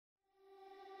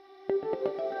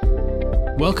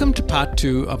Welcome to part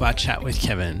 2 of our chat with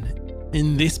Kevin.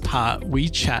 In this part, we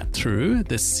chat through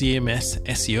the CMS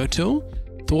SEO tool,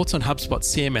 thoughts on HubSpot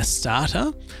CMS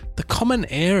Starter, the common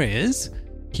areas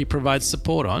he provides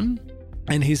support on,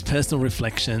 and his personal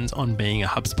reflections on being a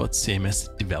HubSpot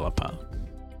CMS developer.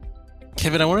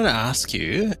 Kevin, I wanted to ask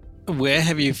you, where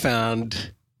have you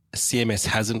found CMS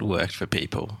hasn't worked for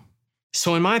people?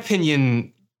 So in my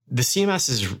opinion, the CMS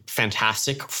is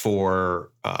fantastic for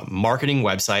marketing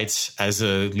websites as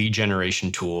a lead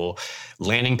generation tool,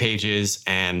 landing pages,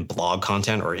 and blog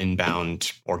content or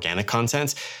inbound organic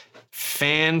content.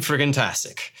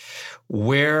 Fan-friggin-tastic.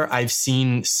 Where I've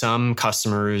seen some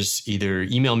customers either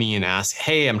email me and ask,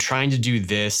 hey, I'm trying to do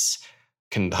this.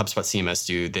 Can HubSpot CMS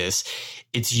do this?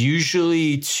 It's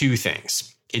usually two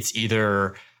things. It's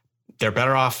either they're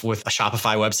better off with a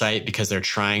Shopify website because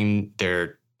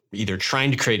they're either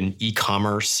trying to create an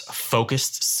e-commerce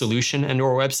focused solution and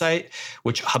or website,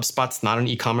 which HubSpot's not an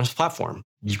e-commerce platform.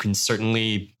 You can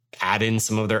certainly add in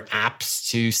some of their apps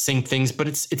to sync things, but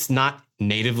it's not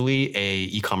natively a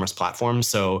e-commerce platform.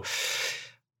 So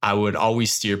I would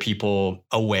always steer people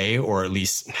away or at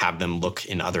least have them look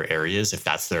in other areas if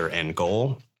that's their end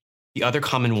goal. The other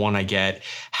common one I get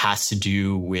has to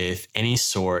do with any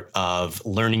sort of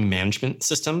learning management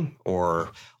system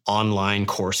or online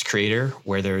course creator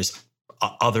where there's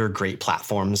other great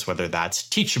platforms, whether that's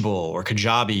Teachable or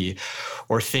Kajabi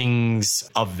or things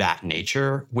of that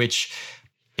nature, which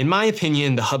in my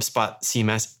opinion, the HubSpot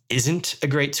CMS isn't a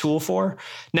great tool for.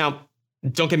 Now,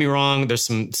 don't get me wrong, there's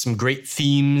some great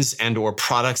themes and or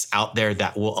products out there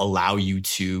that will allow you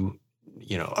to,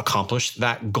 accomplish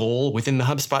that goal within the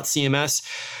HubSpot CMS.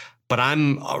 But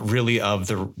I'm really of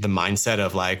the mindset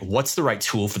of like, what's the right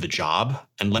tool for the job?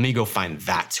 And let me go find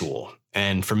that tool.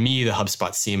 And for me, the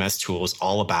HubSpot CMS tool is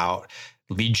all about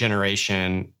lead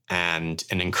generation and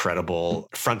an incredible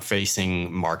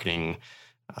front-facing marketing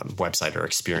website or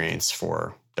experience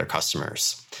for their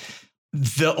customers.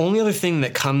 The only other thing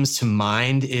that comes to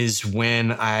mind is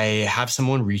when I have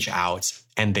someone reach out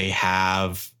and they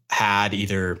have had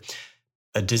either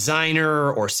a designer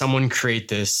or someone create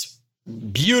this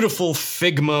beautiful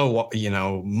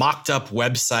Figma, mocked up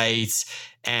website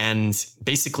and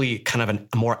basically kind of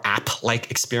a more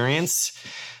app-like experience.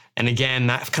 And again,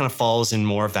 that kind of falls in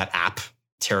more of that app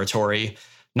territory.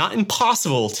 Not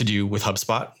impossible to do with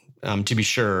HubSpot, to be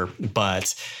sure,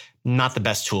 but not the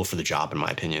best tool for the job, in my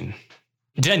opinion.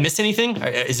 Did I miss anything?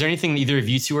 Is there anything either of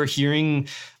you two are hearing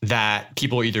that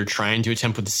people are either trying to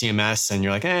attempt with the CMS and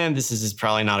you're like, this is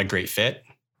probably not a great fit?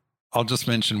 I'll just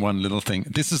mention one little thing.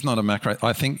 This is not a macro.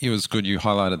 I think it was good you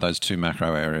highlighted those two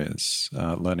macro areas,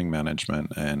 learning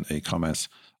management and e-commerce.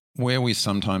 Where we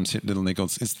sometimes hit little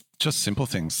niggles is just simple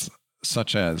things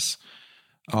such as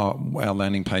our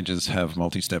landing pages have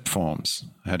multi-step forms.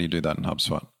 How do you do that in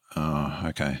HubSpot?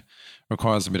 Okay.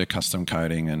 Requires a bit of custom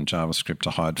coding and JavaScript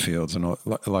to hide fields and all,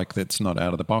 like that's not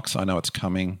out of the box. I know it's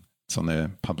coming. It's on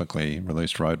their publicly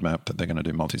released roadmap that they're going to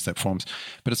do multi-step forms,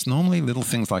 but it's normally little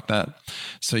things like that.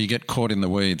 So you get caught in the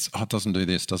weeds. Oh, it doesn't do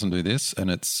this. And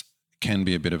it's can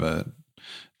be a bit of a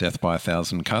death by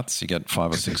 1,000 cuts. You get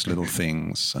 5 or 6 little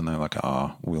things and they're like,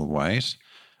 we'll wait.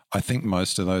 I think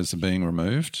most of those are being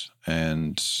removed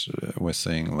and we're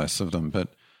seeing less of them.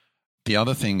 But the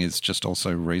other thing is just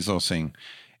also resourcing.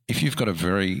 If you've got a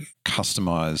very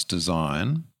customized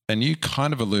design, and you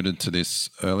kind of alluded to this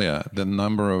earlier, the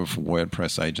number of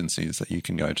WordPress agencies that you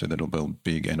can go to that'll build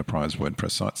big enterprise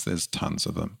WordPress sites, there's tons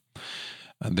of them.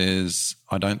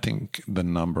 I don't think the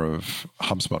number of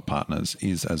HubSpot partners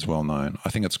is as well known. I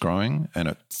think it's growing and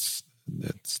it's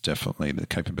definitely the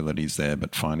capabilities there,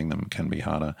 but finding them can be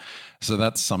harder. So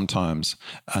that's sometimes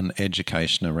an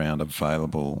education around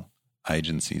available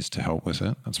agencies to help with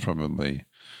it. That's probably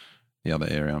the other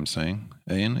area I'm seeing.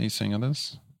 Ian, are you seeing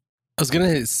others? I was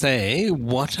going to say,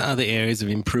 what are the areas of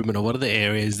improvement or what are the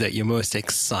areas that you're most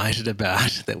excited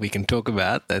about that we can talk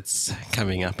about that's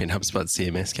coming up in HubSpot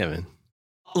CMS, Kevin?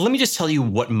 Let me just tell you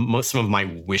what some of my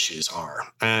wishes are.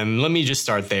 Let me just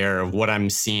start there. What I'm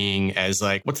seeing as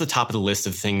what's the top of the list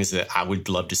of things that I would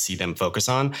love to see them focus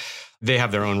on? They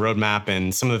have their own roadmap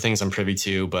and some of the things I'm privy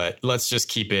to, but let's just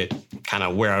keep it kind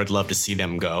of where I would love to see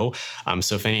them go.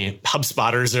 So if any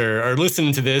HubSpotters are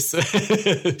listening to this,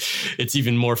 it's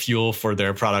even more fuel for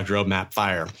their product roadmap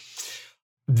fire.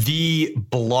 The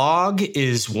blog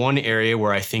is one area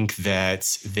where I think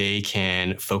that they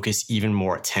can focus even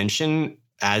more attention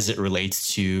as it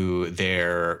relates to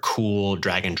their cool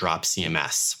drag and drop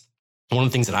CMS. One of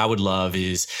the things that I would love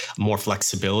is more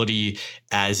flexibility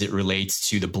as it relates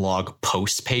to the blog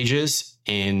post pages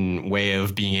in way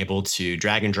of being able to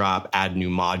drag and drop, add new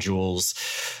modules,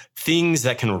 things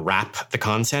that can wrap the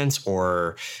content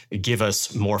or give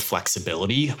us more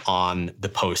flexibility on the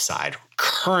post side.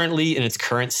 Currently, in its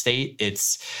current state,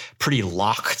 it's pretty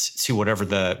locked to whatever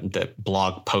the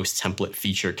blog post template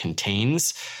feature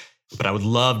contains. But I'd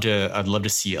love to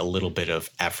see a little bit of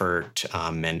effort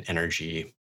and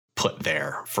energy put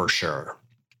there for sure.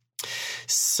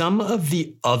 Some of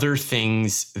the other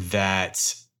things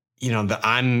that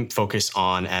I'm focused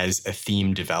on as a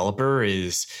theme developer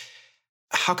is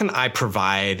how can I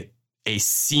provide a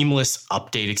seamless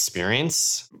update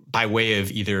experience by way of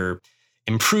either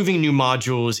improving new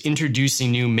modules,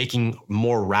 introducing new, making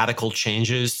more radical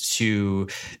changes to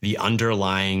the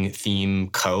underlying theme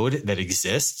code that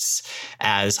exists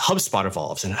as HubSpot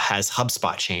evolves and has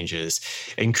HubSpot changes,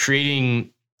 and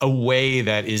creating a way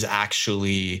that is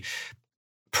actually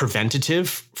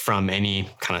preventative from any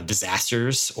kind of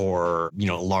disasters or,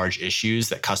 large issues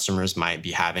that customers might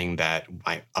be having that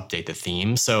might update the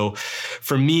theme. So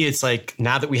for me, it's like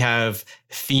now that we have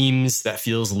themes that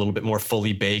feels a little bit more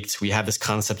fully baked, we have this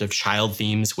concept of child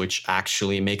themes, which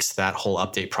actually makes that whole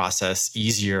update process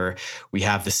easier. We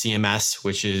have the CMS,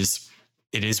 which is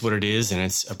what it is, and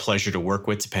it's a pleasure to work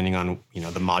with depending on,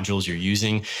 the modules you're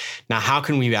using. Now, how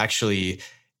can we actually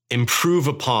improve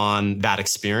upon that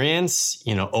experience,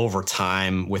 over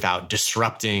time without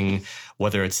disrupting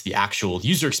whether it's the actual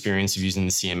user experience of using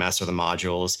the CMS or the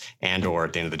modules, and or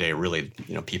at the end of the day, really,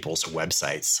 people's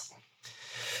websites.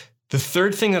 The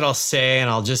third thing that I'll say, and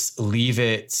I'll just leave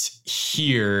it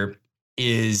here,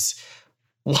 is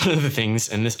one of the things,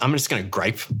 and this I'm just going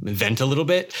to vent a little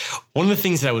bit. One of the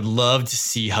things that I would love to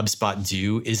see HubSpot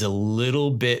do is a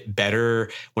little bit better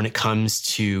when it comes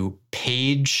to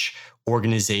page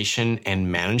organization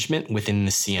and management within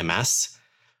the CMS.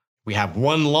 We have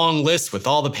one long list with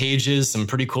all the pages, some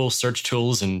pretty cool search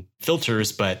tools and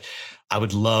filters, but I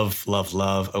would love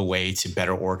a way to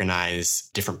better organize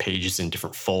different pages and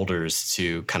different folders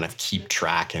to kind of keep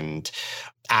track and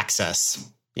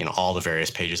access, all the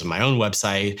various pages of my own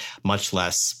website, much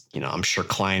less, I'm sure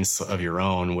clients of your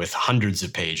own with hundreds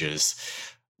of pages,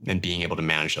 and being able to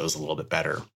manage those a little bit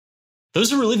better.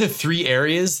 Those are really the three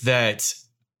areas that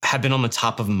have been on the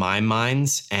top of my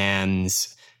minds, and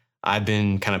I've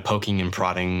been kind of poking and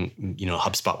prodding,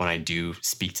 HubSpot when I do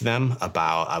speak to them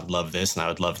about, I would love this and I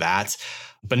would love that.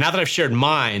 But now that I've shared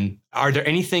mine, are there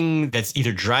anything that's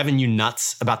either driving you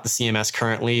nuts about the CMS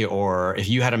currently, or if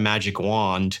you had a magic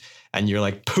wand and you're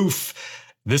like, poof,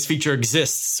 this feature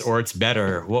exists or it's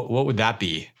better, what would that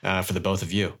be for the both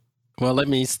of you? Well, let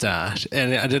me start.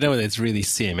 And I don't know whether it's really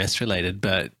CMS related,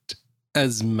 but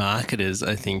as marketers,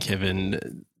 I think,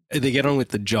 Kevin, they get on with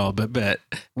the job, but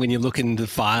when you look in the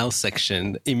file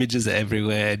section, images are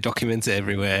everywhere, documents are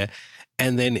everywhere,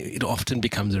 and then it often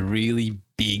becomes a really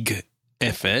big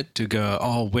effort to go,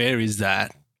 oh, where is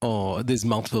that? Or there's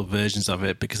multiple versions of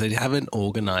it because they haven't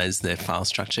organized their file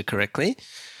structure correctly.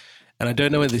 And I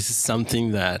don't know whether this is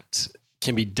something that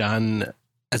can be done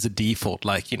as a default,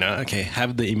 like, okay,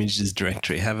 have the images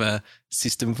directory, have a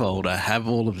system folder, have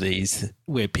all of these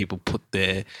where people put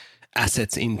their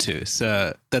assets into.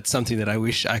 So that's something that I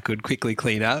wish I could quickly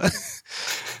clean up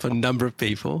for a number of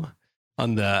people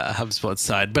on the HubSpot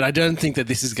side. But I don't think that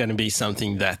this is going to be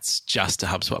something that's just a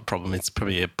HubSpot problem. It's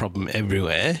probably a problem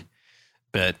everywhere.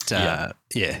 But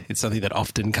it's something that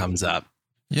often comes up.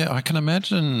 Yeah, I can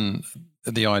imagine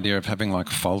the idea of having like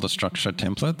folder structure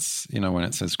templates, when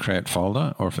it says create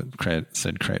folder, or if it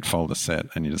said create folder set,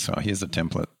 and you just say, oh, here's a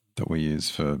template that we use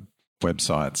for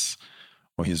websites,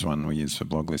 or here's one we use for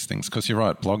blog listings. Because you're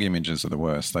right, blog images are the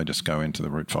worst. They just go into the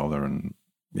root folder and,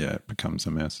 it becomes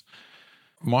a mess.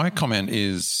 My comment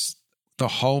is the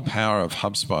whole power of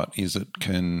HubSpot is it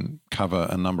can cover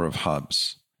a number of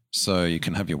hubs. So you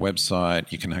can have your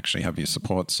website, you can actually have your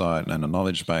support site and a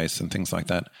knowledge base and things like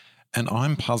that. And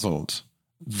I'm puzzled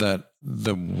that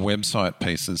the website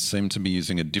pieces seem to be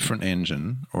using a different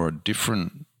engine or a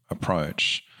different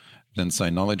approach than, say,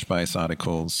 knowledge base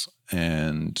articles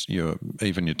and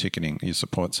even your ticketing, your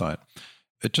support site.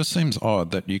 It just seems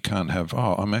odd that you can't have,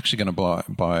 I'm actually going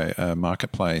to buy a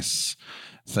marketplace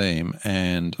theme,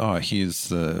 and here's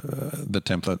the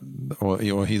template,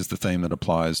 or here's the theme that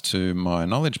applies to my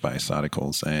knowledge base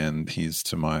articles, and here's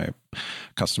to my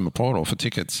customer portal for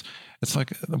tickets. It's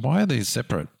like, why are these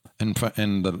separate?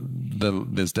 And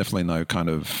there's definitely no kind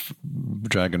of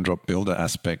drag and drop builder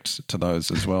aspect to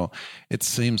those as well. It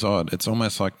seems odd. It's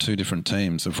almost like two different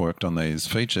teams have worked on these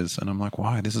features, and I'm like,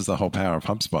 why? This is the whole power of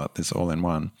HubSpot, this all in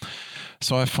one.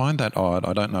 So I find that odd.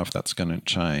 I don't know if that's going to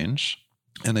change.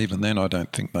 And even then, I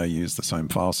don't think they use the same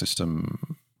file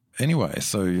system anyway.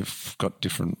 So you've got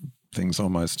different things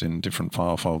almost in different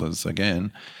file folders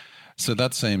again. So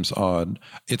that seems odd.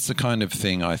 It's the kind of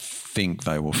thing I think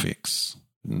they will fix,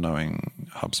 knowing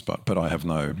HubSpot, but I have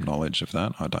no knowledge of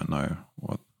that. I don't know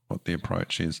what the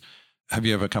approach is. Have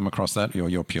you ever come across that?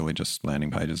 You're purely just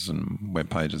landing pages and web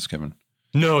pages, Kevin?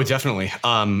 No, definitely.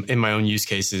 In my own use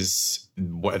cases,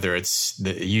 whether it's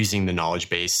using the knowledge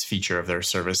base feature of their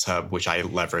Service Hub, which I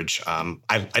leverage,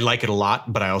 I like it a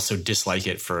lot, but I also dislike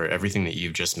it for everything that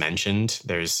you've just mentioned.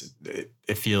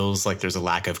 It feels like there's a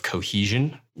lack of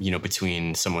cohesion,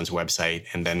 between someone's website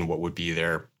and then what would be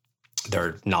their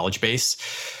knowledge base.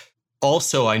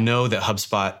 Also, I know that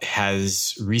HubSpot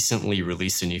has recently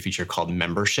released a new feature called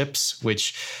memberships,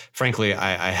 which frankly,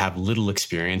 I have little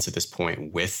experience at this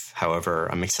point with.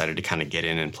 However, I'm excited to kind of get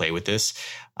in and play with this.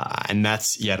 And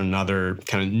that's yet another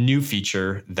kind of new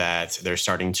feature that they're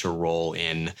starting to roll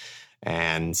in.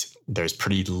 And there's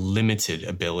pretty limited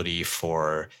ability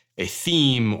for a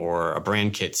theme or a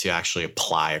brand kit to actually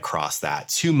apply across that,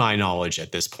 to my knowledge,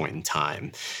 at this point in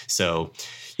time. So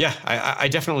yeah, I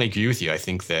definitely agree with you. I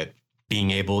think that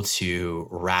being able to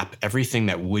wrap everything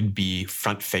that would be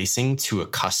front-facing to a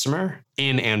customer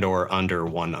in and or under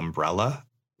one umbrella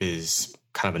is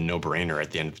kind of a no-brainer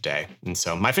at the end of the day. And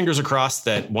so my fingers are crossed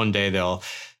that one day they'll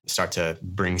start to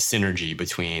bring synergy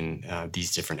between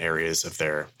these different areas of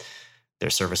their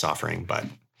service offering. But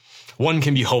one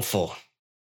can be hopeful.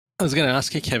 I was going to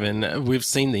ask you, Kevin, we've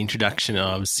seen the introduction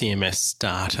of CMS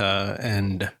Starter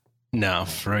and now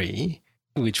Free,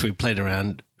 which we played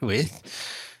around with.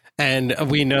 And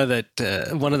we know that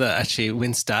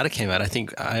when Starter came out, I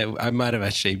think I might have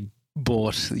actually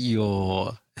bought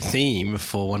your theme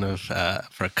for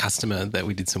for a customer that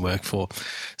we did some work for.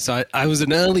 So I was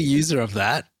an early user of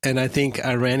that, and I think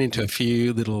I ran into a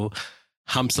few little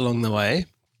humps along the way.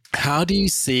 How do you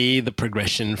see the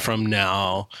progression from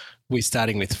now? We're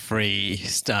starting with Free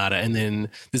Starter, and then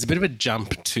there's a bit of a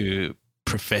jump to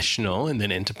Professional and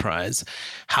then Enterprise.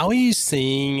 How are you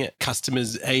seeing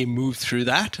customers move through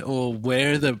that, or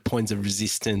where are the points of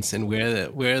resistance and where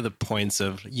are the points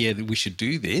of, we should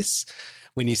do this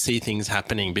when you see things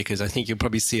happening? Because I think you'll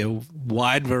probably see a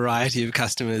wide variety of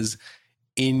customers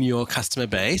in your customer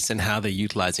base and how they're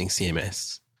utilizing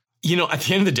CMS. At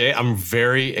the end of the day, I'm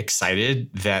very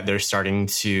excited that they're starting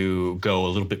to go a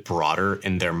little bit broader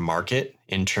in their market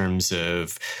in terms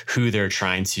of who they're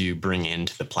trying to bring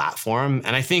into the platform.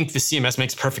 And I think the CMS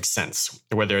makes perfect sense,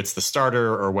 whether it's the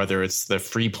starter or whether it's the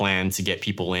free plan to get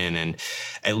people in and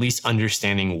at least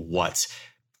understanding what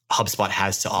HubSpot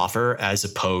has to offer, as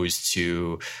opposed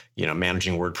to,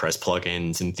 managing WordPress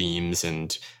plugins and themes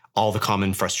and all the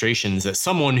common frustrations that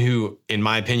someone who, in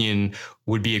my opinion,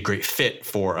 would be a great fit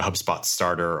for a HubSpot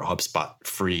starter or HubSpot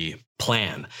free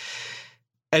plan.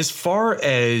 As far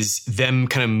as them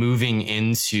kind of moving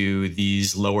into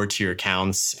these lower tier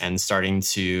accounts and starting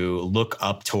to look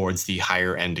up towards the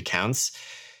higher end accounts,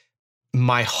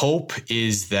 my hope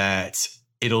is that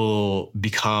it'll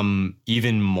become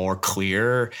even more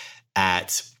clear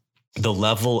at the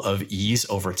level of ease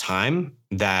over time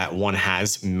that one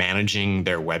has managing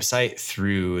their website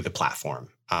through the platform,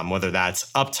 whether that's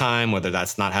uptime, whether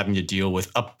that's not having to deal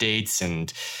with updates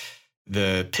and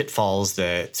the pitfalls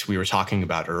that we were talking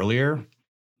about earlier.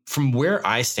 From where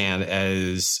I stand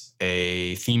as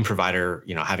a theme provider,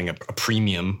 having a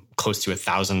premium close to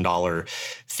 $1,000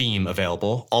 theme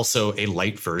available, also a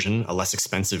light version, a less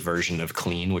expensive version of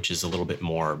Clean, which is a little bit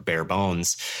more bare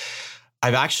bones.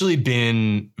 I've actually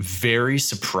been very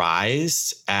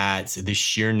surprised at the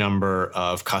sheer number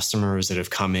of customers that have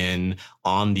come in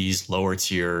on these lower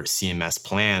tier CMS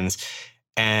plans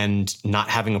and not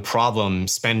having a problem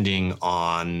spending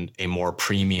on a more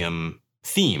premium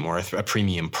theme or a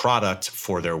premium product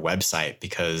for their website,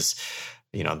 because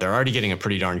they're already getting a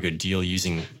pretty darn good deal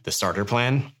using the starter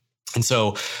plan. And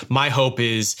so my hope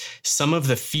is some of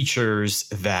the features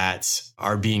that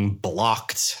are being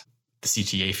blocked, the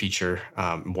CTA feature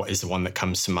is the one that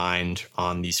comes to mind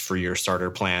on these freer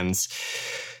starter plans.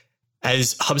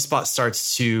 As HubSpot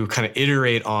starts to kind of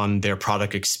iterate on their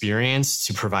product experience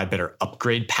to provide better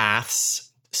upgrade paths,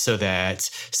 so that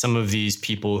some of these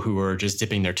people who are just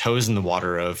dipping their toes in the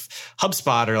water of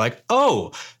HubSpot are like,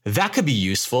 oh, that could be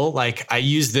useful. Like, I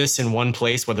use this in one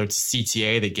place, whether it's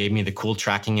CTA that gave me the cool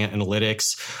tracking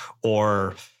analytics,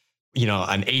 or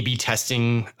an A/B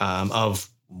testing of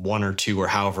one or two or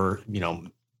however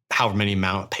many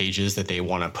amount of pages that they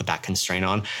want to put that constraint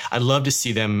on. I'd love to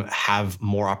see them have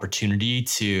more opportunity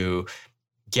to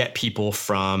get people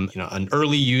from an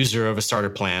early user of a starter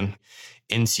plan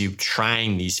into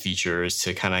trying these features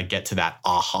to kind of get to that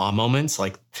aha moment.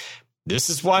 Like, this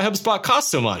is why HubSpot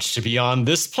costs so much to be on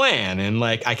this plan. And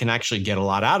like, I can actually get a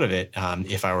lot out of it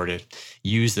if I were to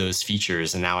use those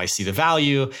features. And now I see the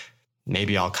value.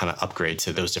 Maybe I'll kind of upgrade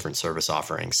to those different service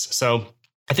offerings. So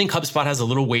I think HubSpot has a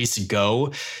little ways to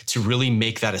go to really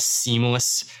make that a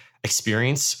seamless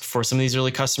experience for some of these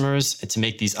early customers, and to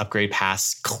make these upgrade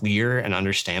paths clear and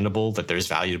understandable that there's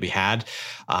value to be had.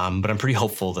 But I'm pretty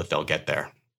hopeful that they'll get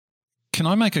there. Can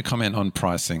I make a comment on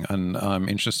pricing? And I'm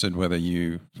interested whether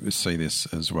you see this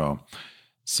as well.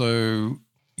 So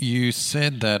you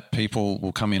said that people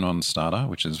will come in on Starter,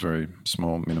 which is very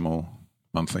small, minimal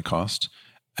monthly cost,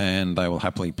 and they will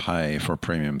happily pay for a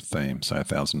premium theme, say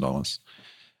 $1,000.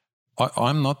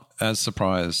 I'm not as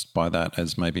surprised by that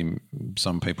as maybe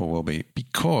some people will be,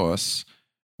 because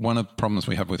one of the problems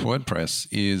we have with WordPress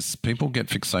is people get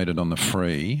fixated on the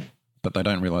free, but they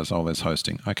don't realize, oh, there's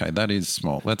hosting. Okay, that is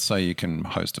small. Let's say you can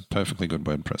host a perfectly good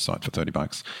WordPress site for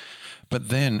 $30. But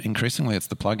then increasingly it's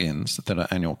the plugins that are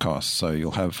annual costs. So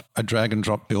you'll have a drag and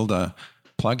drop builder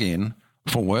plugin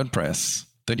for WordPress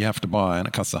that you have to buy, and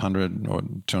it costs $100 or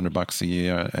 $200 a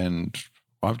year. And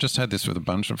I've just had this with a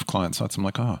bunch of client sites. I'm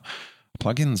like, oh,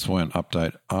 plugins won't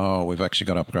update. Oh, we've actually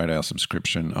got to upgrade our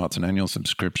subscription. Oh, it's an annual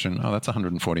subscription. Oh, that's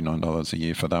 $149 a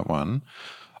year for that one.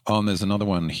 Oh, and there's another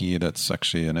one here that's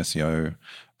actually an SEO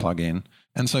plugin.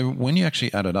 And so when you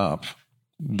actually add it up,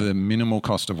 the minimal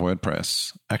cost of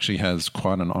WordPress actually has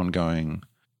quite an ongoing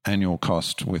annual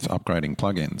cost with upgrading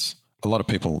plugins. A lot of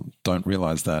people don't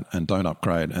realize that and don't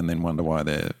upgrade, and then wonder why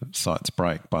their sites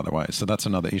break, by the way. So that's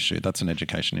another issue. That's an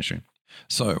education issue.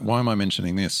 So why am I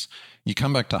mentioning this? You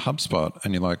come back to HubSpot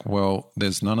and you're like, well,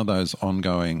 there's none of those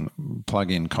ongoing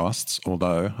plugin costs,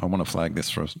 although I want to flag this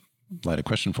for a later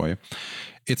question for you.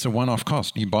 It's a one-off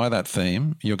cost. You buy that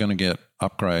theme, you're going to get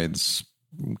upgrades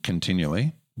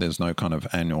continually. There's no kind of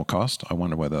annual cost. I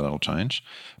wonder whether that'll change.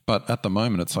 But at the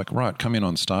moment, it's like, right, come in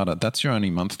on Starter. That's your only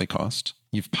monthly cost.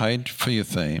 You've paid for your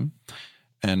theme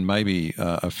and maybe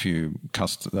a few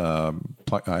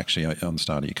actually on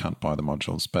Starter you can't buy the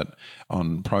modules, but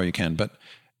on Pro you can. But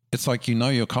it's like, you know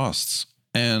your costs,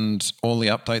 and all the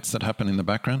updates that happen in the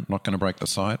background, not going to break the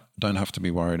site. Don't have to be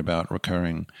worried about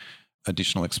recurring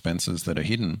additional expenses that are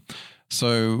hidden.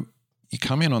 So you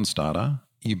come in on Starter,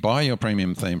 you buy your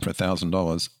premium theme for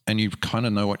 $1,000, and you kind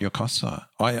of know what your costs are.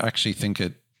 I actually think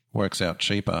it works out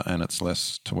cheaper and it's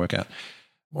less to work out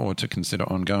or to consider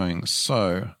ongoing.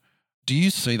 So do you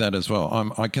see that as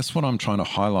well? I guess what I'm trying to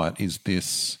highlight is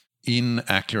this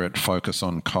inaccurate focus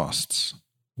on costs,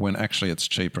 when actually it's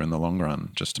cheaper in the long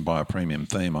run just to buy a premium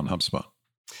theme on HubSpot.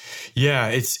 Yeah,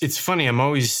 it's funny. I'm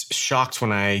always shocked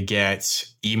when I get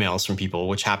emails from people,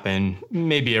 which happen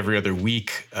maybe every other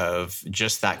week, of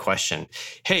just that question.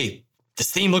 Hey,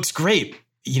 this theme looks great.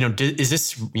 Is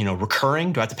this,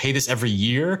 recurring? Do I have to pay this every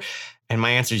year? And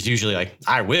my answer is usually like,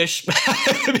 I wish.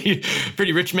 I'd be a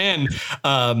pretty rich man.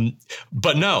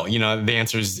 But no, the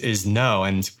answer is no.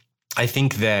 And I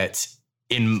think that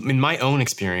in my own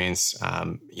experience,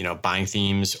 buying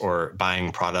themes or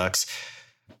buying products,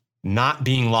 not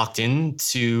being locked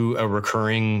into a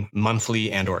recurring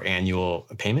monthly and or annual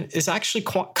payment is actually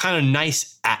kind of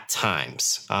nice at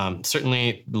times.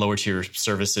 Certainly lower tier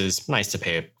services, nice to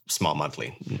pay a small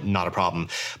monthly, not a problem.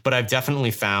 But I've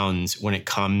definitely found when it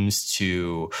comes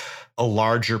to a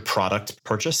larger product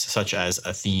purchase, such as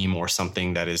a theme or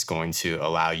something that is going to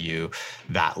allow you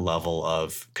that level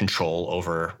of control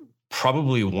over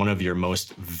probably one of your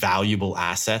most valuable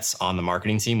assets on the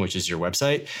marketing team, which is your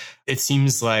website. It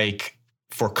seems like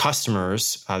for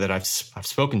customers that I've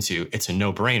spoken to, it's a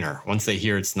no-brainer. Once they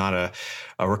hear it's not a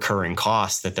recurring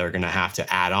cost that they're going to have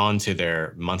to add on to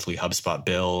their monthly HubSpot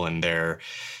bill and their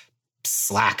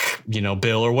Slack,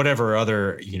 bill or whatever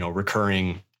other,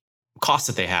 recurring costs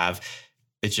that they have,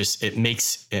 it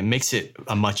makes it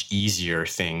a much easier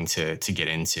thing to get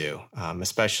into,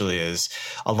 especially as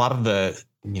a lot of the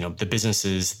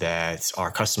businesses that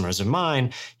are customers of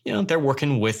mine, they're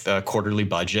working with a quarterly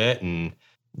budget, and,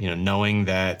 knowing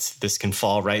that this can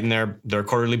fall right in their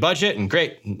quarterly budget, and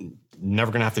great,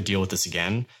 never going to have to deal with this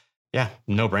again. Yeah,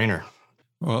 no brainer.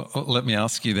 Well, let me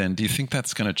ask you then, do you think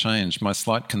that's going to change? My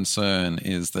slight concern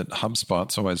is that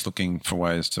HubSpot's always looking for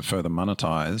ways to further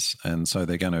monetize, and so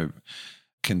they're going to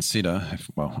consider,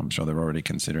 I'm sure they're already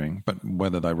considering, but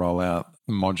whether they roll out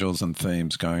modules and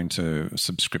themes going to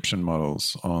subscription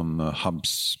models on the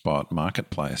HubSpot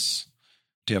marketplace.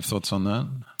 Do you have thoughts on that?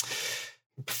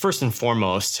 First and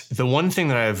foremost, the one thing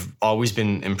that I've always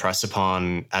been impressed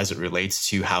upon as it relates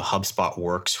to how HubSpot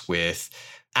works with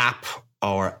app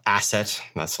or asset,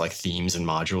 that's like themes and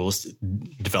modules,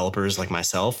 developers like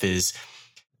myself, is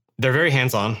they're very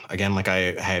hands-on. Again, like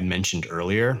I had mentioned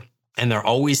earlier, And they're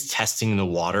always testing the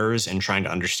waters and trying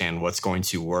to understand what's going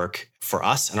to work for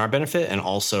us and our benefit, and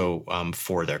also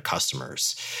for their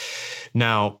customers.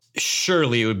 Now,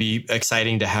 surely it would be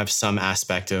exciting to have some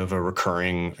aspect of a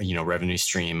recurring, revenue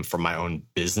stream for my own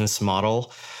business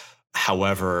model.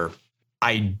 However,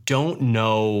 I don't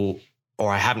know,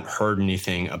 or I haven't heard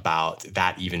anything about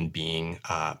that even being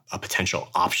a potential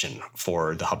option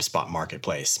for the HubSpot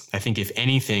marketplace. I think if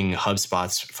anything,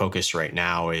 HubSpot's focus right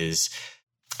now is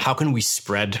how can we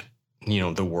spread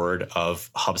the word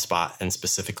of HubSpot and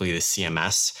specifically the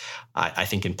CMS. I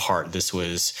think in part this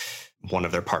was one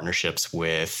of their partnerships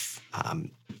with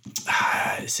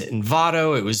is it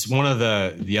Envato? It was one of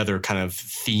the other kind of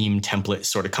theme template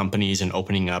sort of companies, and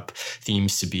opening up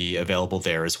themes to be available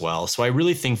there as well. So I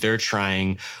really think they're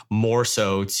trying more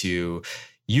so to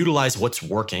utilize what's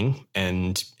working.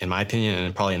 And in my opinion,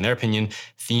 and probably in their opinion,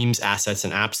 themes, assets,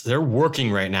 and apps, they're working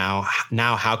right now.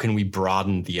 Now, how can we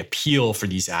broaden the appeal for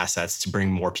these assets to bring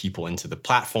more people into the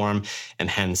platform and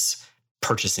hence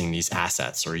purchasing these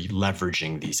assets or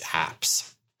leveraging these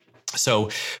apps? So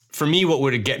for me, what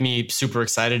would get me super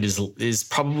excited is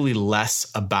probably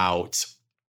less about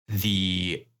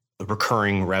the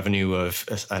recurring revenue of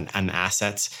an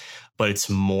asset, but it's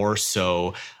more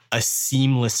so a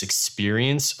seamless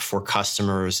experience for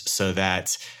customers, so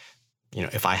that,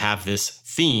 if I have this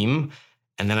theme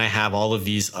and then I have all of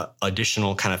these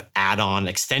additional kind of add-on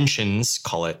extensions,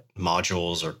 call it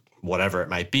modules or whatever it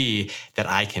might be, that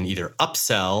I can either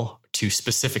upsell to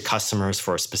specific customers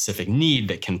for a specific need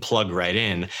that can plug right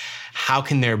in. How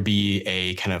can there be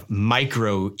a kind of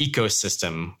micro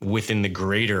ecosystem within the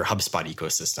greater HubSpot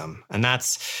ecosystem? And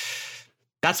that's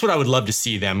what I would love to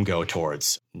see them go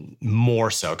towards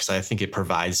more so, because I think it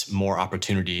provides more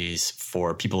opportunities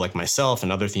for people like myself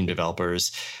and other theme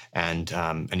developers, and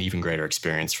an even greater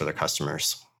experience for their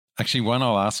customers. Actually, one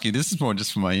I'll ask you, this is more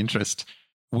just for my interest.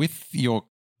 With your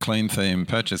Clean Theme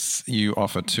purchase, you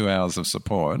offer 2 hours of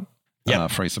support,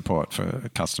 free support for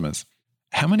customers.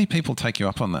 How many people take you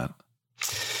up on that?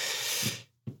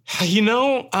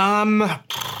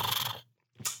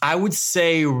 I would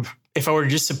say, if I were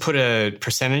just to put a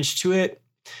percentage to it,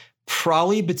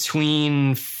 probably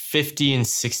between 50 and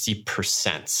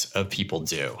 60% of people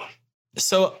do.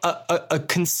 So a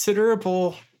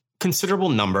considerable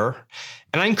number.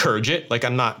 And I encourage it. Like,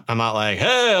 I'm not like,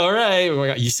 hey, all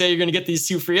right, you say you're going to get these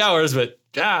 2 free hours, but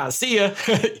see ya.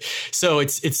 So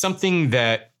it's something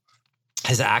that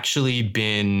has actually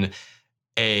been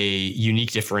a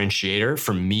unique differentiator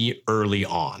for me early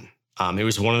on. It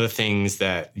was one of the things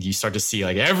that you start to see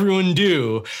like everyone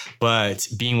do, but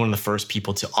being one of the first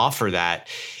people to offer that,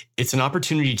 it's an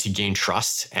opportunity to gain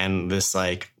trust and this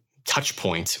like touch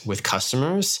point with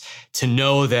customers to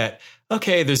know that,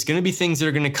 okay, there's going to be things that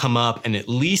are going to come up, and at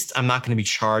least I'm not going to be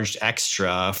charged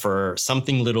extra for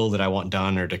something little that I want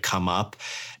done or to come up.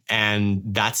 And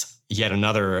that's yet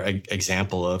another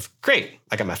example of, great,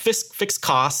 I got my fixed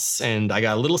costs and I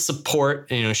got a little support,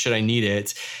 should I need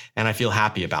it. And I feel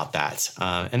happy about that.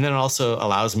 And then it also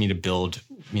allows me to build,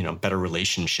 better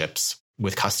relationships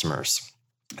with customers.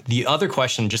 The other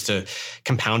question, just to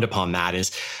compound upon that,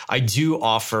 is I do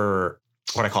offer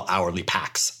what I call hourly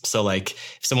packs. So like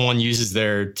if someone uses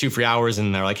their 2 free hours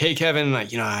and they're like, hey, Kevin,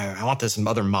 I want this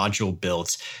other module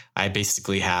built, I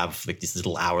basically have like these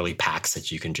little hourly packs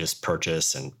that you can just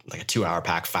purchase, and like a 2-hour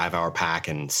pack, 5-hour pack,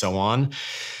 and so on.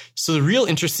 So the real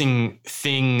interesting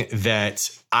thing that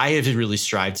I have really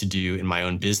strived to do in my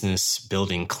own business,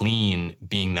 building Clean,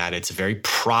 being that it's a very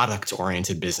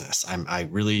product-oriented business. I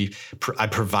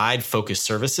provide focused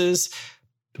services,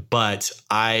 but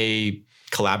I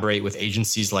collaborate with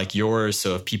agencies like yours.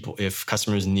 So if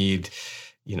customers need,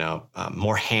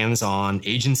 more hands-on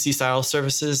agency style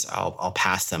services, I'll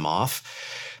pass them off.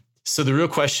 So the real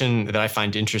question that I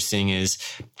find interesting is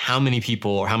how many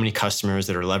people or how many customers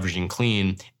that are leveraging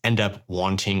Clean end up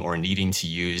wanting or needing to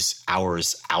use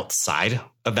hours outside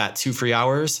of that 2 free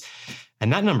hours.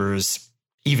 And that number is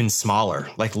even smaller,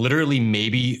 like literally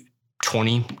maybe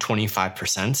 20,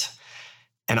 25%.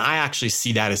 And I actually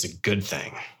see that as a good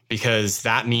thing, because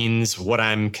that means what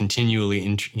I'm continually,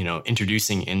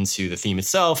 introducing into the theme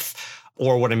itself,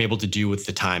 or what I'm able to do with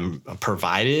the time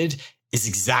provided, is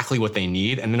exactly what they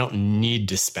need, and they don't need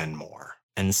to spend more.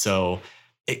 And so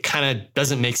it kind of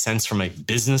doesn't make sense from a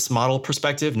business model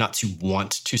perspective not to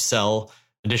want to sell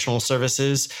additional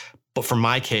services. But for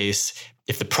my case,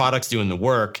 if the product's doing the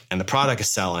work and the product is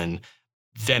selling,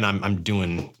 then I'm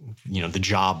doing, the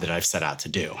job that I've set out to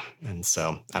do. And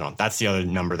so that's the other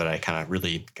number that I kind of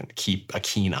really keep a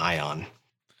keen eye on.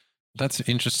 That's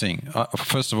interesting.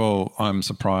 First of all, I'm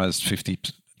surprised 50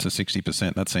 to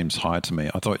 60%. That seems high to me.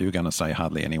 I thought you were going to say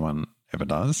hardly anyone ever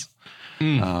does,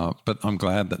 but I'm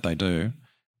glad that they do.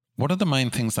 What are the main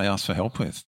things they ask for help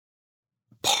with?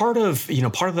 Part of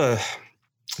the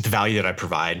value that I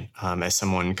provide as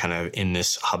someone kind of in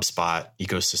this HubSpot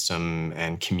ecosystem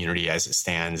and community as it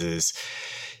stands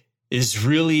is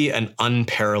really an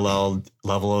unparalleled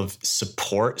level of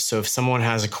support. So if someone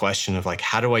has a question of like,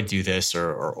 how do I do this,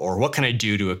 or what can I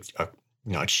do to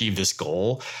achieve this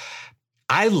goal?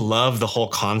 I love the whole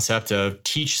concept of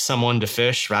teach someone to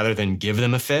fish rather than give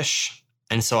them a fish.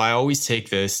 And so I always take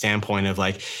the standpoint of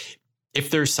like, if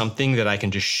there's something that I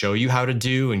can just show you how to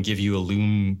do and give you a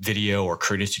Loom video or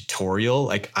create a tutorial,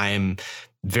 like I am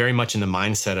very much in the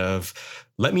mindset of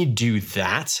let me do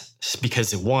that,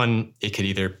 because one, it could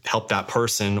either help that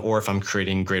person, or if I'm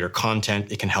creating greater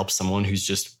content, it can help someone who's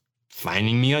just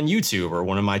finding me on YouTube or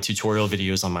one of my tutorial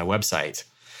videos on my website.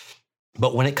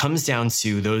 But when it comes down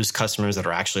to those customers that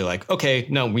are actually like, okay,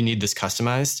 no, we need this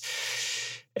customized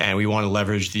and we want to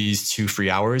leverage these 2 free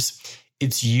hours,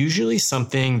 it's usually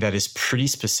something that is pretty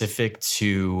specific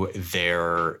to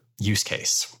their use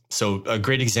case. So a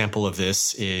great example of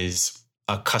this is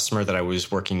a customer that I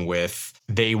was working with.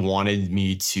 They wanted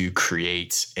me to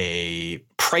create a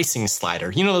pricing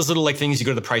slider. You know, those little like things you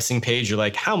go to the pricing page, you're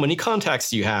like, how many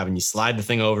contacts do you have? And you slide the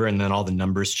thing over and then all the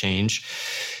numbers change.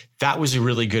 That was a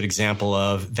really good example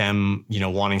of them,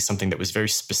 wanting something that was very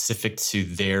specific to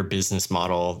their business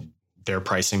model, their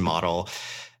pricing model.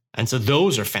 And so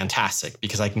those are fantastic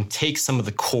because I can take some of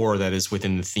the core that is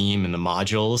within the theme and the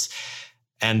modules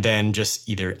and then just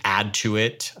either add to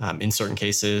it in certain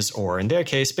cases, or in their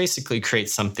case, basically create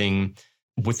something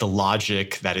with the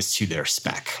logic that is to their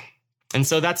spec. And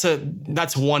so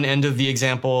that's one end of the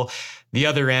example. The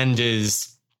other end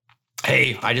is,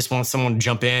 hey, I just want someone to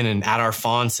jump in and add our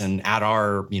fonts and add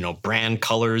our, brand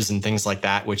colors and things like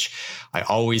that, which I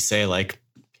always say, like,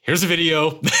 here's a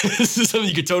video. This is something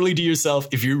you could totally do yourself.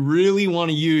 If you really want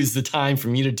to use the time for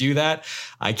me to do that,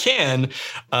 I can.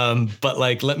 But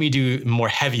like, let me do more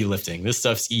heavy lifting. This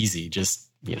stuff's easy. Just,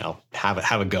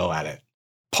 have a go at it.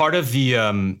 Part of the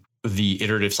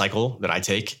iterative cycle that I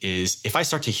take is if I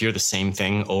start to hear the same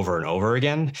thing over and over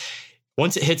again,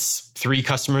 once it hits 3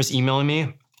 customers emailing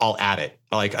me, I'll add it.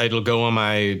 Like it'll go on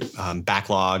my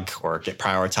backlog or get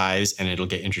prioritized, and it'll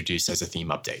get introduced as a theme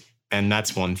update. And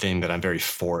that's one thing that I'm very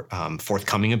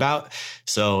forthcoming about.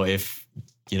 So if,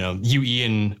 you,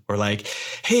 Ian, were like,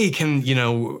 hey, can,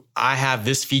 I have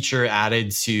this feature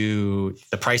added to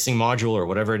the pricing module or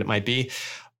whatever it might be.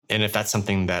 And if that's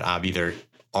something that I've either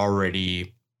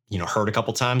already, heard a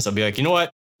couple times, I'll be like, you know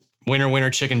what? Winner,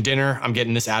 chicken dinner. I'm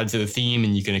getting this added to the theme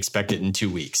and you can expect it in 2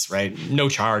 weeks, right? No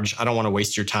charge. I don't want to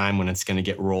waste your time when it's going to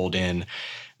get rolled in.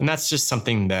 And that's just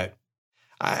something that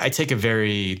I take a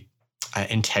very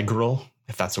integral,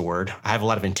 if that's a word. I have a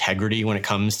lot of integrity when it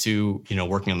comes to,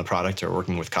 working on the product or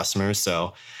working with customers.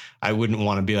 So I wouldn't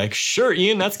want to be like, sure,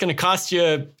 Ian, that's going to cost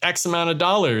you X amount of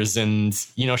dollars. And,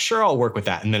 sure, I'll work with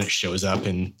that. And then it shows up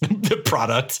in the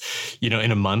product, in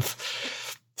a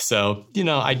month. So,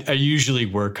 I usually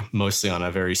work mostly on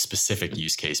a very specific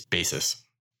use case basis.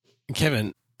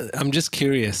 Kevin, I'm just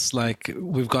curious, like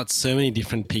we've got so many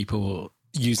different people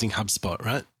using HubSpot,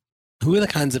 right? Who are the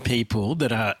kinds of people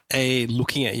that are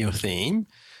looking at your theme,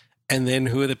 and then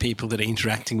who are the people that are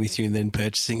interacting with you and then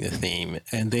purchasing the theme?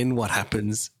 And then what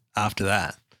happens after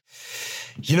that?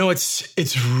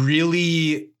 It's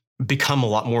really become a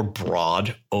lot more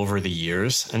broad over the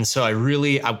years. And so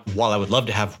while I would love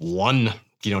to have one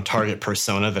target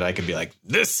persona that I could be like,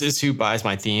 this is who buys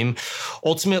my theme.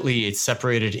 Ultimately, it's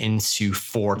separated into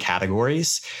 4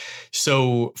 categories.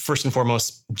 So first and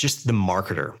foremost, just the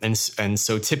marketer. And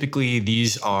so typically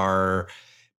these are,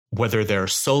 whether they're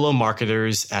solo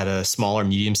marketers at a small or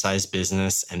medium-sized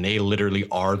business, and they literally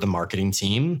are the marketing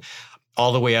team,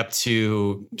 all the way up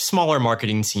to smaller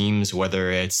marketing teams, whether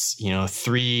it's,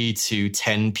 3 to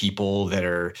 10 people that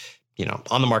are,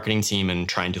 on the marketing team and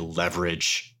trying to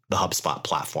leverage the HubSpot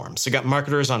platform. So you got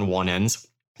marketers on one end.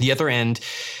 The other end,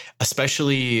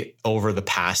 especially over the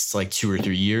past 2 or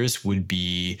 3 years, would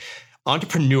be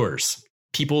entrepreneurs,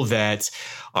 people that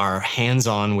are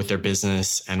hands-on with their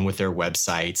business and with their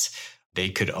website. They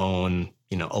could own,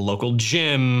 a local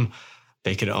gym.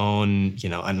 They could own,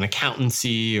 an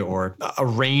accountancy or a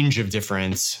range of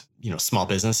different, small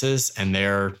businesses. And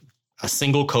they're a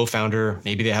single co-founder.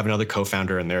 Maybe they have another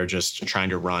co-founder and they're just trying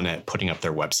to run at putting up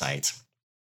their website.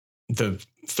 The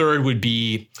third would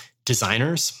be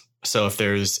designers. So if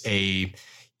there's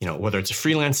whether it's a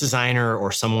freelance designer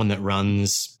or someone that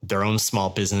runs their own small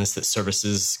business that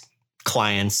services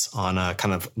clients on a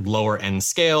kind of lower end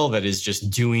scale that is just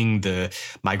doing the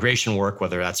migration work,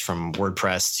 whether that's from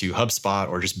WordPress to HubSpot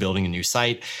or just building a new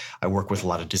site. I work with a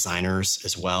lot of designers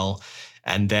as well.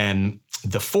 And then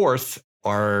the fourth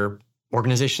are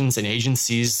organizations and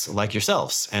agencies like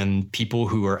yourselves and people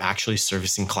who are actually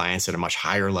servicing clients at a much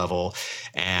higher level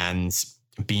and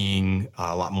being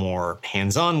a lot more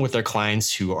hands-on with their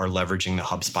clients who are leveraging the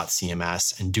HubSpot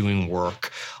CMS and doing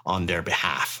work on their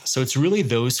behalf. So it's really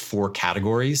those four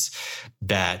categories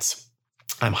that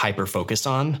I'm hyper focused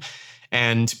on.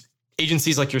 And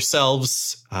agencies like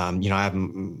yourselves, I have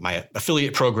my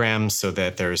affiliate program so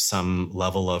that there's some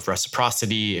level of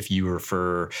reciprocity if you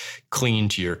refer clean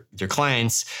to your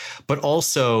clients, but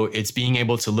also it's being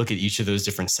able to look at each of those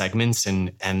different segments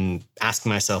and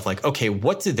asking myself like, okay,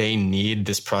 what do they need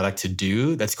this product to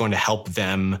do that's going to help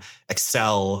them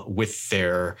excel with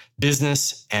their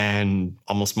business and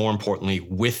almost more importantly,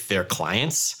 with their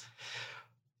clients?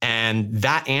 And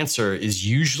that answer is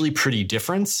usually pretty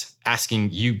different, asking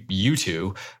you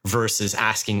two versus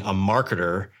asking a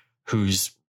marketer who's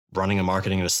running a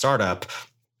marketing in a startup,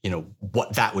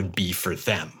 what that would be for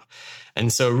them.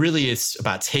 And so really it's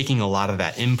about taking a lot of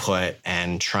that input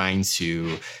and trying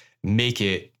to make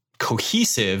it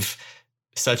cohesive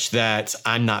such that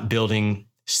I'm not building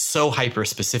so hyper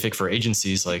specific for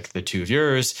agencies like the two of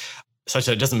yours, such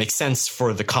that it doesn't make sense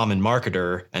for the common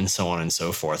marketer and so on and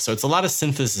so forth. So it's a lot of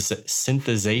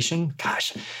synthesization.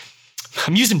 Gosh,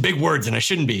 I'm using big words and I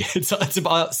shouldn't be. It's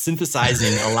about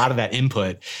synthesizing a lot of that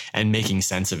input and making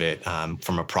sense of it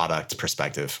from a product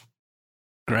perspective.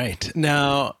 Great.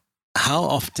 Now, how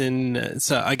often,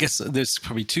 so I guess there's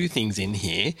probably two things in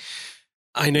here.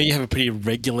 I know you have a pretty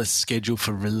regular schedule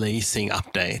for releasing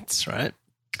updates, right?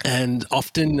 And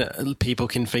often people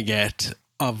can forget,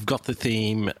 I've got the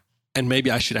theme, and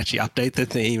maybe I should actually update the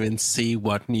theme and see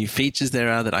what new features there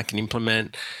are that I can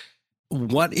implement.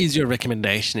 What is your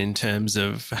recommendation in terms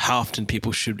of how often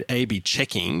people should A, be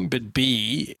checking, but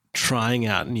B, trying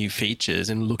out new features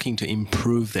and looking to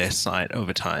improve their site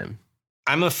over time?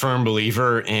 I'm a firm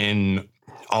believer in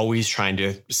always trying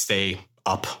to stay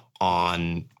up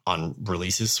on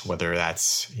releases, whether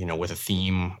that's, with a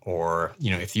theme or,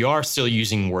 if you are still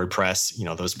using WordPress,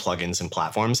 those plugins and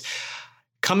platforms.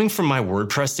 Coming from my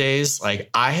WordPress days,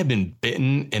 I have been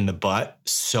bitten in the butt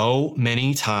so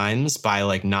many times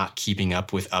by not keeping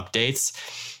up with updates.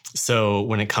 So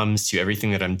when it comes to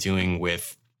everything that I'm doing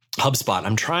with HubSpot,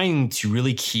 I'm trying to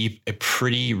really keep a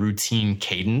pretty routine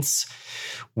cadence,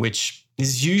 which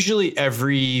is usually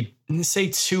every, say,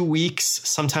 2 weeks.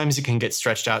 Sometimes it can get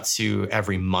stretched out to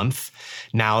every month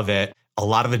now that a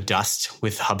lot of the dust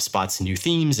with HubSpot's new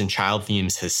themes and child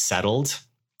themes has settled.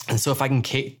 And so if I can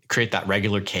create that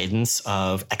regular cadence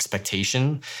of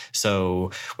expectation,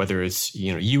 so whether it's,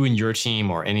 you and your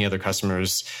team or any other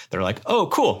customers that are like, oh,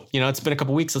 cool, it's been a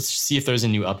couple of weeks, let's see if there's a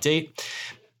new update.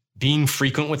 Being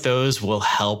frequent with those will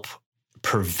help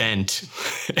prevent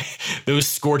those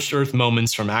scorched earth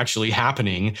moments from actually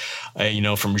happening,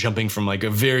 from jumping from a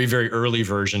very, very early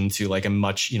version to a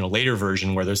much, later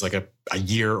version where there's a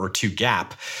year or two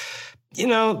gap.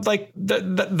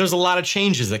 There's a lot of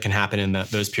changes that can happen in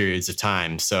those periods of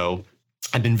time. So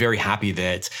I've been very happy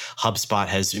that HubSpot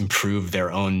has improved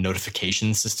their own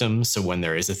notification system. So when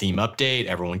there is a theme update,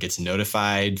 everyone gets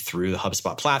notified through the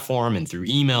HubSpot platform and through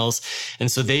emails.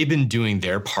 And so they've been doing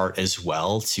their part as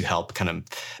well to help kind of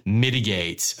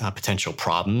mitigate potential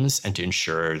problems and to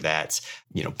ensure that,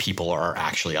 people are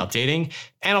actually updating.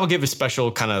 And I'll give a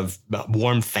special kind of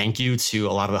warm thank you to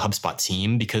a lot of the HubSpot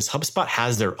team because HubSpot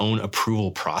has their own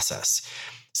approval process.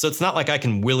 So it's not like I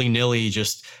can willy-nilly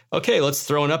just, okay, let's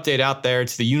throw an update out there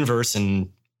to the universe and,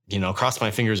 cross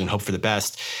my fingers and hope for the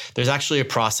best. There's actually a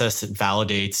process that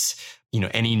validates,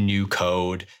 any new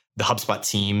code. The HubSpot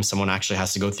team, someone actually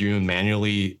has to go through and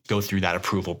manually go through that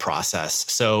approval process.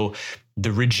 So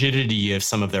the rigidity of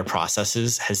some of their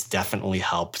processes has definitely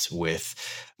helped with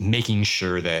making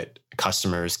sure that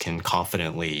customers can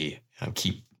confidently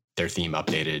keep their theme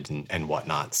updated and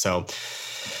whatnot. So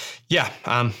yeah,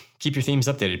 keep your themes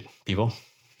updated, people.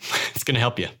 It's going to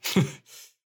help you.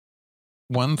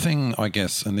 One thing, I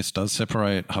guess, and this does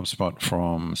separate HubSpot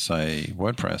from, say,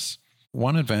 WordPress.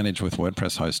 One advantage with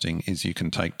WordPress hosting is you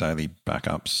can take daily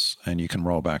backups and you can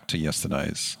roll back to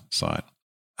yesterday's site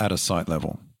at a site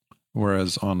level.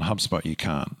 Whereas on HubSpot, you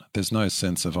can't. There's no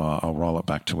sense of, I'll roll it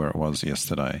back to where it was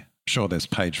yesterday. Sure, there's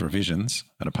page revisions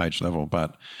at a page level,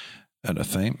 but at a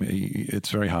theme, it's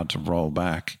very hard to roll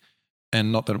back.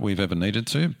 And not that we've ever needed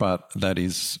to, but that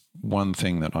is one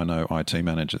thing that I know IT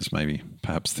managers maybe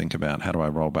perhaps think about. How do I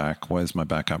roll back? Where's my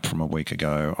backup from a week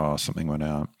ago? Oh, something went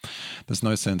out. There's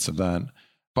no sense of that.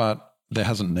 But there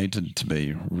hasn't needed to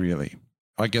be really.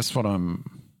 I guess what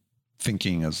I'm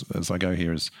thinking as I go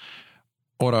here is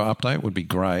auto update would be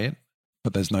great,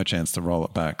 but there's no chance to roll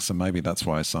it back. So maybe that's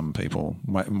why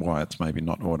why it's maybe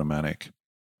not automatic.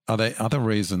 Are there other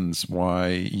reasons why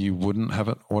you wouldn't have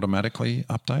it automatically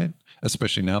update,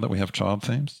 especially now that we have child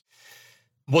themes?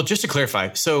 Well, just to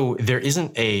clarify, so there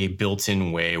isn't a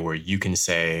built-in way where you can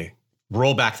say,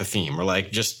 roll back the theme or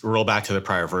like just roll back to the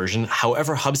prior version.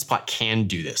 However, HubSpot can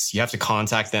do this. You have to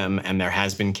contact them. And there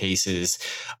has been cases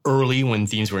early when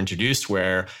themes were introduced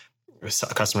where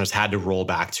customers had to roll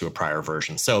back to a prior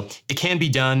version. So it can be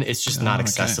done. It's just not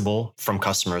accessible from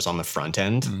customers on the front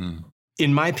end. Mm-hmm.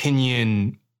 In my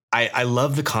opinion, I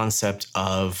love the concept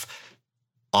of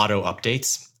auto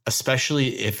updates,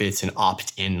 especially if it's an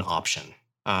opt-in option.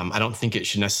 I don't think it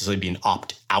should necessarily be an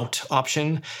opt-out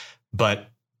option, but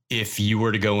if you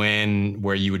were to go in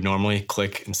where you would normally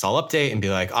click install update and be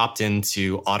like opt in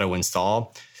to auto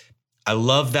install, I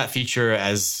love that feature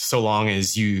as so long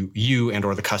as you and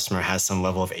or the customer has some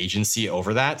level of agency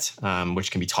over that,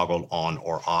 which can be toggled on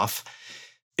or off.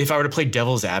 If I were to play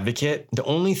devil's advocate, the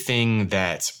only thing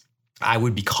that I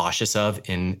would be cautious of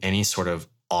in any sort of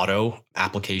auto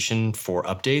application for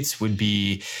updates would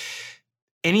be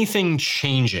anything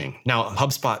changing. Now,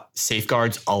 HubSpot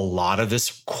safeguards a lot of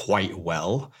this quite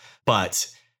well, but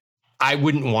I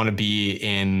wouldn't want to be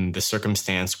in the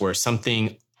circumstance where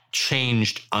something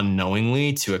changed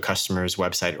unknowingly to a customer's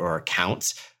website or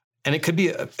account. And it could be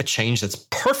a change that's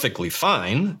perfectly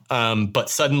fine.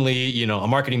 But suddenly, a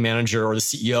marketing manager or the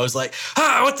CEO is like,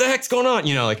 what the heck's going on?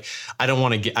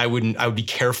 I would be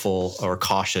careful or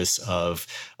cautious of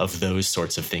those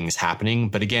sorts of things happening.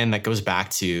 But again, that goes back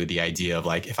to the idea of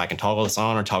like, if I can toggle this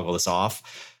on or toggle this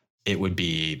off, it would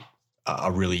be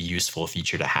a really useful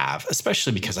feature to have,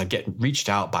 especially because I get reached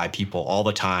out by people all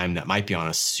the time that might be on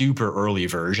a super early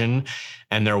version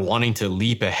and they're wanting to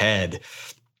leap ahead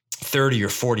 30 or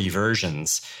 40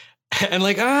 versions. And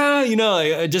like, I'm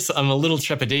a little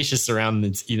trepidatious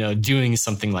around, doing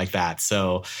something like that.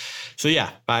 So yeah,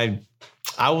 I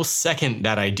will second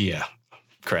that idea,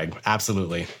 Craig.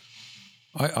 Absolutely.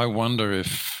 I wonder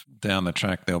if down the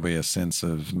track, there'll be a sense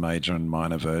of major and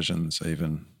minor versions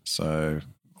even. So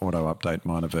auto update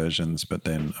minor versions, but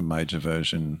then a major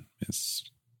version is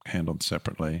handled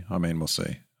separately. I mean, we'll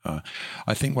see.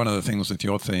 I think one of the things with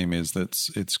your theme is that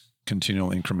it's continual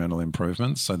incremental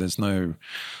improvements. So there's no,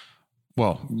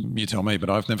 well, you tell me, but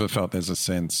I've never felt there's a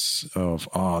sense of,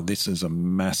 this is a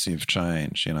massive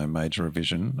change, major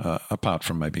revision, apart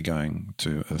from maybe going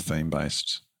to a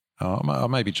theme-based, or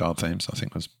maybe child themes, I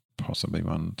think was possibly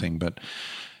one thing, but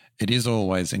it is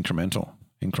always incremental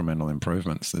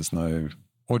improvements. There's no,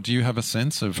 or do you have a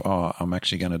sense of, I'm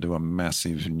actually going to do a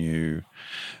massive new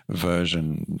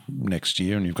version next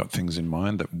year and you've got things in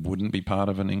mind that wouldn't be part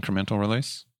of an incremental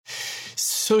release?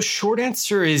 So short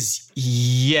answer is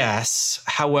yes.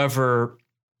 However,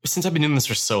 since I've been doing this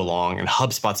for so long and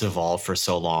HubSpot's evolved for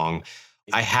so long,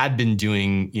 I had been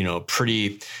doing,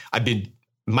 I've been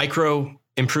micro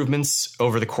improvements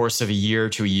over the course of a year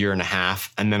to a year and a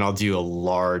half, and then I'll do a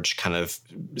large kind of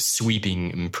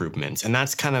sweeping improvement. And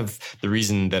that's kind of the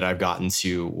reason that I've gotten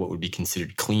to what would be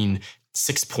considered clean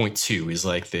 6.2 is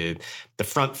like the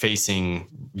front facing,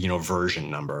 version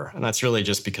number. And that's really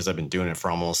just because I've been doing it for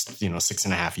almost,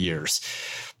 6.5 years.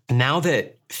 Now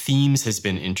that themes has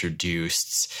been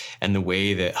introduced and the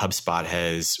way that HubSpot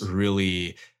has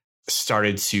really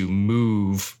started to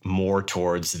move more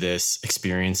towards this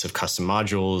experience of custom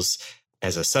modules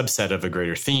as a subset of a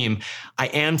greater theme, I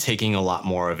am taking a lot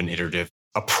more of an iterative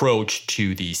approach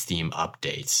to these theme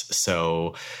updates.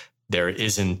 So there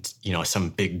isn't, some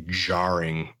big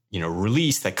jarring,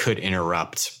 release that could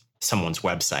interrupt someone's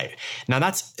website. Now,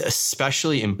 that's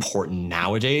especially important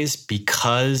nowadays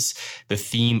because the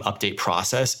theme update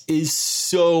process is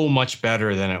so much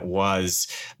better than it was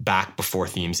back before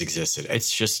themes existed.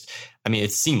 It's just,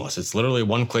 it's seamless. It's literally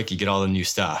one click, you get all the new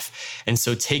stuff. And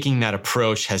so taking that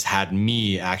approach has had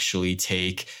me actually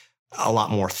take a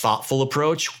lot more thoughtful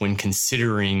approach when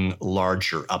considering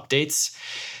larger updates.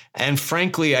 And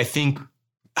frankly, I think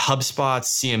HubSpot's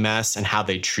CMS and how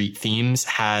they treat themes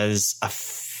has a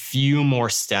few more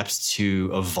steps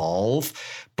to evolve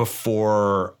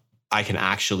before I can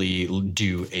actually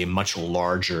do a much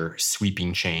larger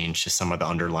sweeping change to some of the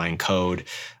underlying code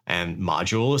and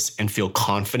modules and feel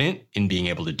confident in being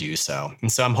able to do so.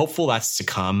 And so I'm hopeful that's to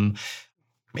come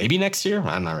maybe next year.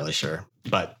 I'm not really sure,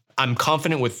 but I'm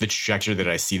confident with the trajectory that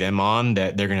I see them on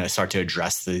that they're going to start to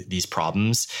address these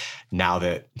problems now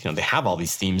that they have all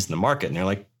these themes in the market and they're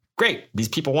like, great, these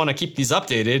people want to keep these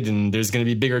updated and there's going to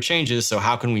be bigger changes. So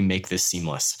how can we make this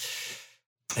seamless?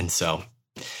 And so,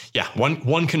 yeah,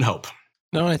 one can hope.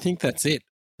 No, I think that's it.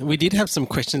 We did have some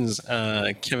questions,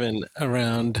 Kevin,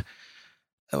 around,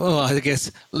 well, I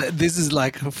guess this is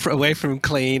like away from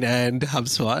Clean and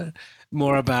HubSpot,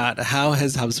 more about how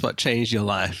has HubSpot changed your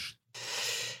life?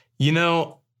 You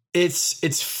know,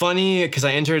 it's funny because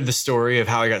I entered the story of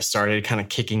how I got started kind of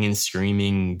kicking and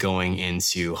screaming going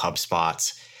into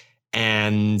HubSpot.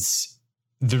 And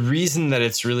the reason that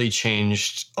it's really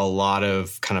changed a lot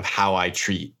of kind of how I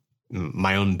treat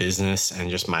my own business and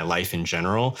just my life in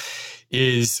general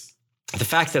is the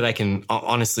fact that I can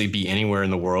honestly be anywhere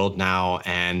in the world now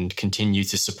and continue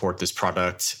to support this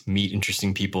product, meet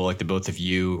interesting people like the both of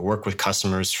you, work with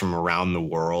customers from around the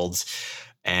world,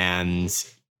 and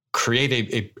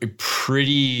create a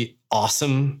pretty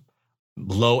awesome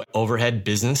low overhead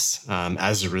business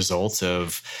as a result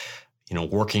of,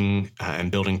 working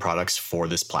and building products for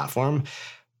this platform.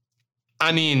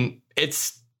 I mean,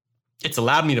 it's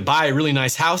allowed me to buy a really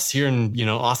nice house here in,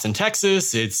 Austin,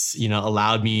 Texas. It's,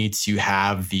 allowed me to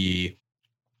have the,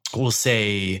 we'll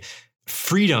say,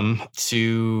 freedom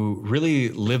to really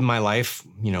live my life,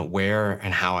 where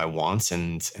and how I want.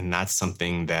 And that's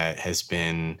something that it's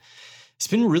been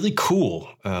really cool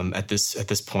at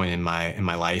this point in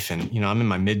my life. And, I'm in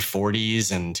my mid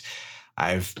 40s and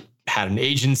I've had an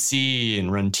agency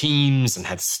and run teams and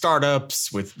had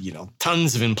startups with,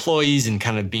 tons of employees and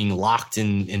kind of being locked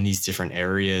in these different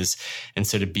areas. And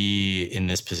so to be in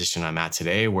this position I'm at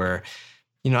today where,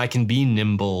 I can be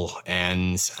nimble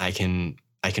and I can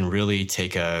really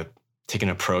take an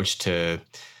approach to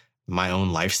my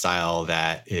own lifestyle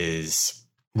that is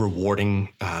rewarding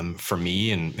for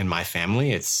me and my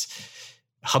family. It's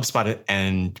HubSpot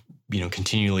and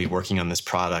continually working on this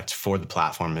product for the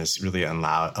platform has really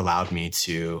allowed me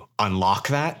to unlock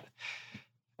that.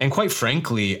 And quite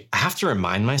frankly, I have to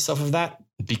remind myself of that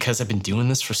because I've been doing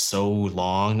this for so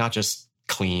long, not just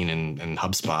Clean and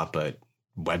HubSpot, but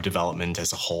web development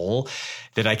as a whole,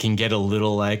 that I can get a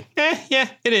little like, yeah,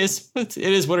 it is. It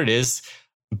is what it is.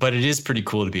 But it is pretty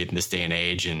cool to be in this day and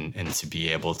age and to be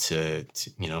able to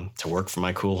work from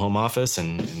my cool home office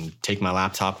and take my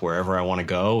laptop wherever I want to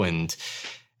go and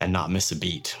not miss a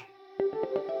beat.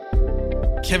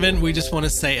 Kevin, we just want to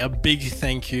say a big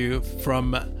thank you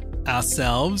from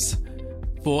ourselves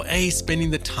for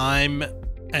spending the time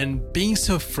and being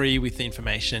so free with the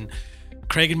information.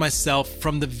 Craig and myself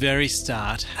from the very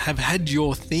start have had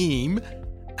your theme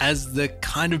as the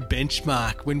kind of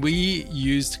benchmark. When we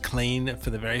used Clean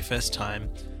for the very first time,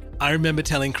 I remember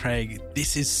telling Craig,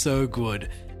 this is so good.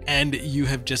 And you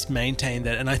have just maintained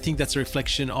that. And I think that's a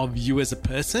reflection of you as a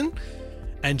person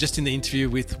and just in the interview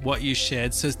with what you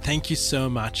shared. So thank you so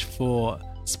much for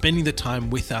spending the time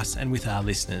with us and with our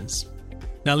listeners.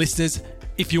 Now, listeners,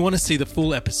 if you want to see the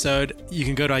full episode, you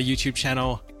can go to our YouTube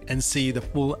channel and see the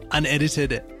full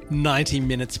unedited 90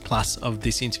 minutes plus of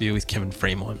this interview with Kevin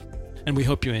Fremont. And we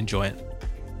hope you enjoy it.